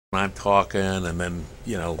I'm talking, and then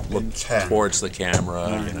look towards the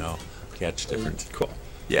camera, catch different. Cool.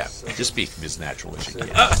 Yeah, just be as natural as you can.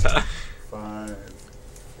 5,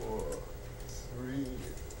 4, 3,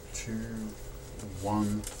 2,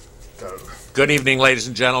 1, go. Good evening, ladies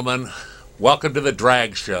and gentlemen. Welcome to the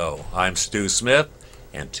Drag Show. I'm Stu Smith,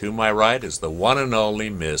 and to my right is the one and only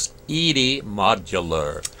Miss Edie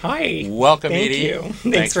Modular. Hi. Welcome, Thank Edie. you.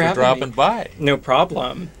 Thanks for dropping by. No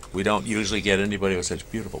problem. We don't usually get anybody with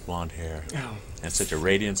such beautiful blonde hair Oh, and such a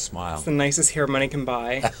radiant smile. it's the nicest hair money can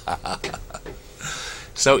buy.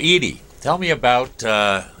 So, Edie, tell me about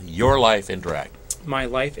your life in drag. My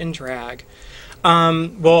life in drag.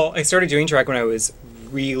 Well, I started doing drag when I was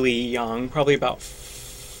really young, probably about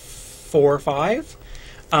 4 or 5.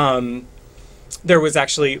 There was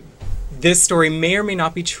actually, this story may or may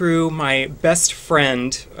not be true. My best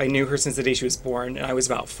friend, I knew her since the day she was born, and I was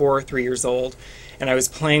about 4 or 3 years old, and I was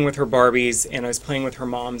playing with her Barbies, and I was playing with her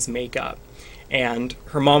mom's makeup. And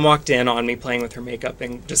her mom walked in on me playing with her makeup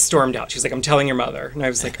and just stormed out. She's like, "I'm telling your mother." And I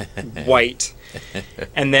was like, white.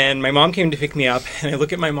 And then my mom came to pick me up, and I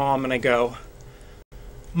look at my mom and I go,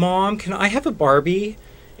 "Mom, can I have a Barbie?"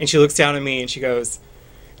 And she looks down at me and she goes,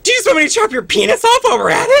 "Do you just want me to chop your penis off while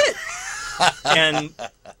we're at it?" And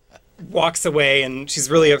walks away, and she's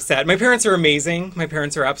really upset. My parents are amazing. My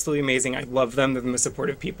parents are absolutely amazing. I love them. They're the most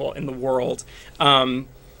supportive people in the world.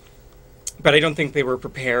 But I don't think they were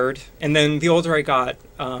prepared. And then the older I got,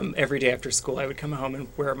 every day after school, I would come home and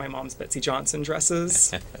wear my mom's Betsy Johnson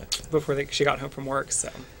dresses before she got home from work. So,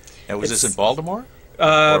 And was this in Baltimore?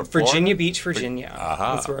 Virginia Beach, Virginia.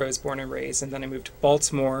 Aha. That's where I was born and raised. And then I moved to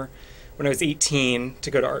Baltimore when I was 18 to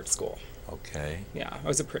go to art school. Okay. Yeah, I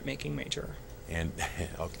was a printmaking major. And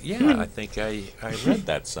yeah, I think I read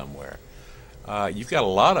that somewhere. You've got a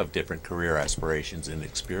lot of different career aspirations and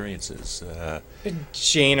experiences. A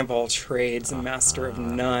Jane of all trades and master of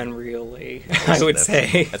none, really, I would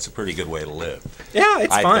say. That's a pretty good way to live. Yeah,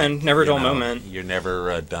 it's I fun. think, Never a dull moment. You're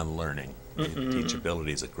never done learning.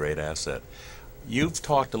 Teachability is a great asset. You've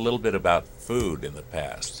talked a little bit about food in the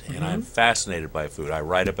past, and I'm fascinated by food. I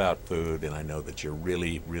write about food, and I know that you're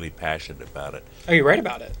really, really passionate about it. Oh, you write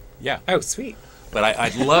about it? Yeah. Oh, sweet. But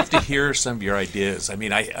I'd love to hear some of your ideas. I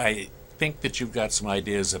mean, I think that you've got some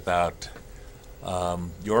ideas about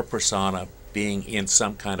your persona being in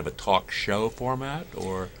some kind of a talk show format,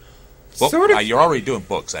 or Sort of. You're already doing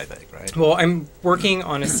books, I think, right? Well, I'm working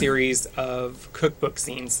on a series of cookbook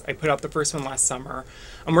scenes. I put out the first one last summer.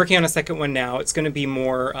 I'm working on a second one now. It's going to be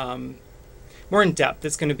more in depth.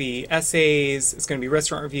 It's going to be essays. It's going to be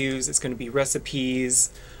restaurant reviews. It's going to be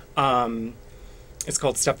recipes. It's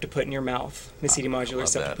called Stuff to Put in Your Mouth. Miss Edie Modular,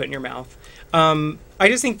 Stuff to Put in Your Mouth. I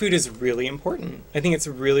just think food is really important. I think it's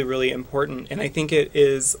really, really important. And I think it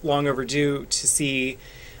is long overdue to see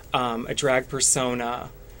a drag persona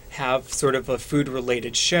have sort of a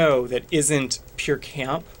food-related show that isn't pure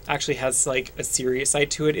camp, actually has like a serious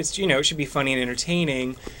side to it. It's, it should be funny and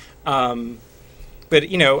entertaining. But,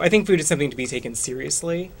 I think food is something to be taken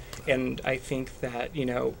seriously. And I think that,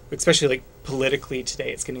 especially like politically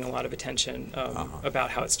today, it's getting a lot of attention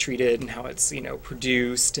about how it's treated and how it's,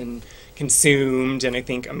 produced and consumed. And I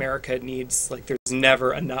think America needs, there's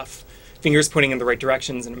never enough fingers pointing in the right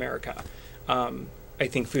directions in America. I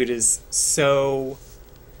think food is so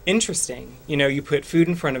interesting. You put food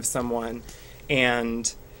in front of someone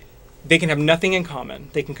and they can have nothing in common.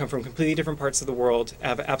 They can come from completely different parts of the world,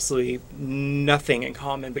 have absolutely nothing in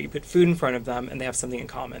common, but you put food in front of them and they have something in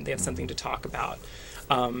common. They have something to talk about.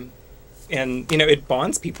 And, it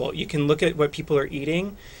bonds people. You can look at what people are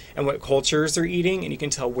eating and what cultures are eating, and you can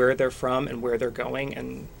tell where they're from and where they're going.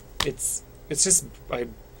 And it's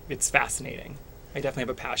fascinating. I definitely have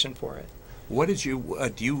a passion for it. What did you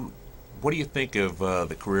what do you think of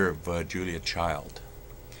the career of Julia Child?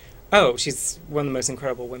 Oh, she's one of the most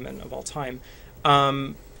incredible women of all time.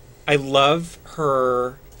 I love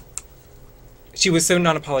her. She was so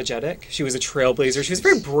non-apologetic. She was a trailblazer. She was a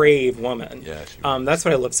very brave woman. Yeah, she that's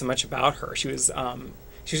what I love so much about her. She was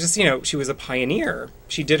just, she was a pioneer.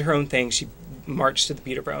 She did her own thing. She marched to the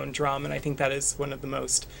beat of her own drum, and I think that is one of the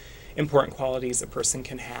most important qualities a person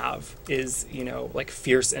can have is,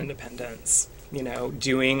 fierce independence.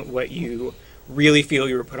 Doing what you really feel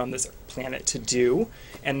you were put on this planet to do,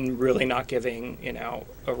 and really not giving,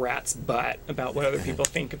 a rat's butt about what other people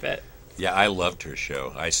think of it. Yeah, I loved her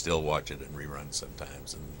show. I still watch it in reruns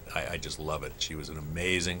sometimes, and I just love it. She was an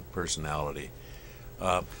amazing personality.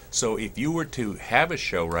 So if you were to have a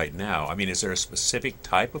show right now, I mean, is there a specific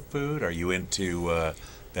type of food? Are you into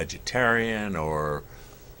vegetarian or...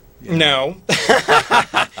 No.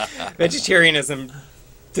 Vegetarianism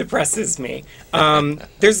depresses me.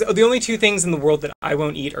 There's the only two things in the world that I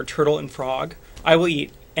won't eat are turtle and frog. I will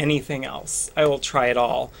eat anything else. I will try it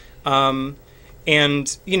all.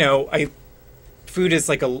 And you know, food is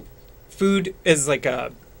like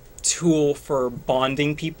a tool for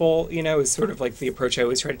bonding people, you know, is sort of like the approach I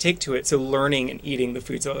always try to take to it. So learning and eating the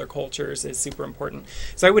foods of other cultures is super important.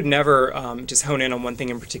 So I would never just hone in on one thing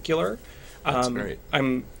in particular. That's great.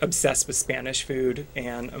 I'm obsessed with Spanish food,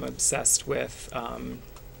 and I'm obsessed with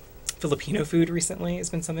Filipino food recently. Has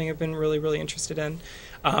been something I've been really, really interested in.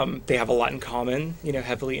 They have a lot in common, you know,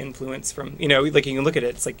 heavily influenced from, you know, like you can look at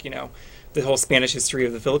it, it's like, you know, the whole Spanish history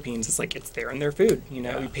of the Philippines is like, it's there in their food, you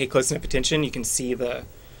know, you pay close enough attention, you can see the,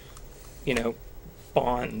 you know,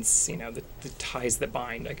 bonds, you know, the ties that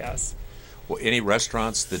bind, I guess. Well, any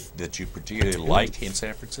restaurants that you particularly like in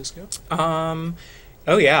San Francisco?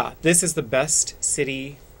 Oh yeah, this is the best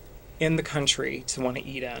city in the country to want to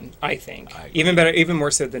eat in, I think. Even better, even more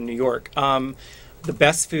so than New York. The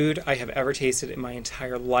best food I have ever tasted in my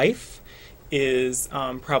entire life is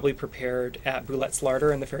probably prepared at Boulette's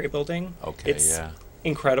Larder in the Ferry Building. Okay, it's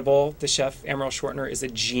incredible. The chef, Emeril Shortner, is a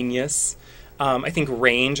genius. I think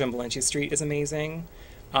Range on Valencia Street is amazing.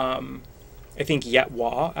 I think Yet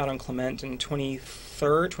Wa out on Clement and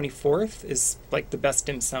 23rd, 24th is like the best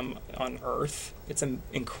dim sum on earth. It's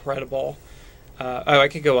incredible. I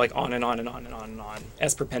could go like on and on and on and on and on.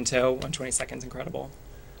 Esperpento on 22nd is incredible.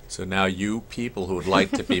 So now you people who would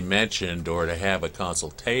like to be mentioned or to have a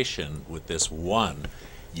consultation with this one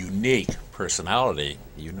unique personality,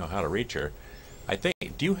 you know how to reach her. I think,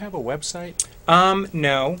 do you have a website?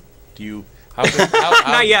 No. Do you?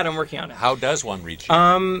 Not yet, I'm working on it. How does one reach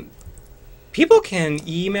you? People can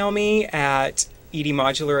email me at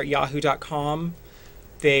ediemodular@yahoo.com.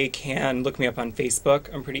 They can look me up on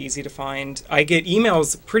Facebook. I'm pretty easy to find. I get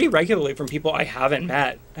emails pretty regularly from people I haven't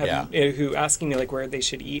met who asking me like where they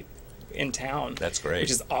should eat in town. That's great.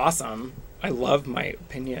 Which is awesome. I love my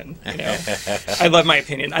opinion. You know, I love my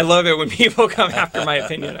opinion. I love it when people come after my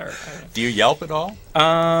opinion. Do you Yelp at all?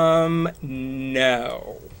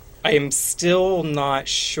 No. I am still not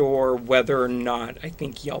sure whether or not. I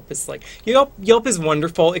think Yelp is like Yelp is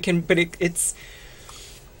wonderful. It can, but it's.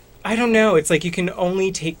 I don't know. It's like you can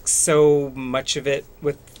only take so much of it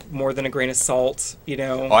with more than a grain of salt, you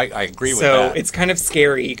know? Oh, I agree with that. So it's kind of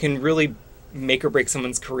scary. You can really make or break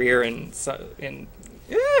someone's career, and I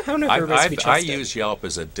don't know if everybody's to be trusted. I use Yelp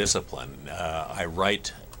as a discipline. I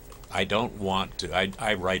write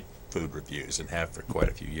food reviews and have for quite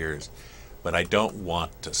a few years, but I don't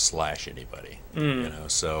want to slash anybody, you know?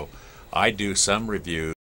 So I do some reviews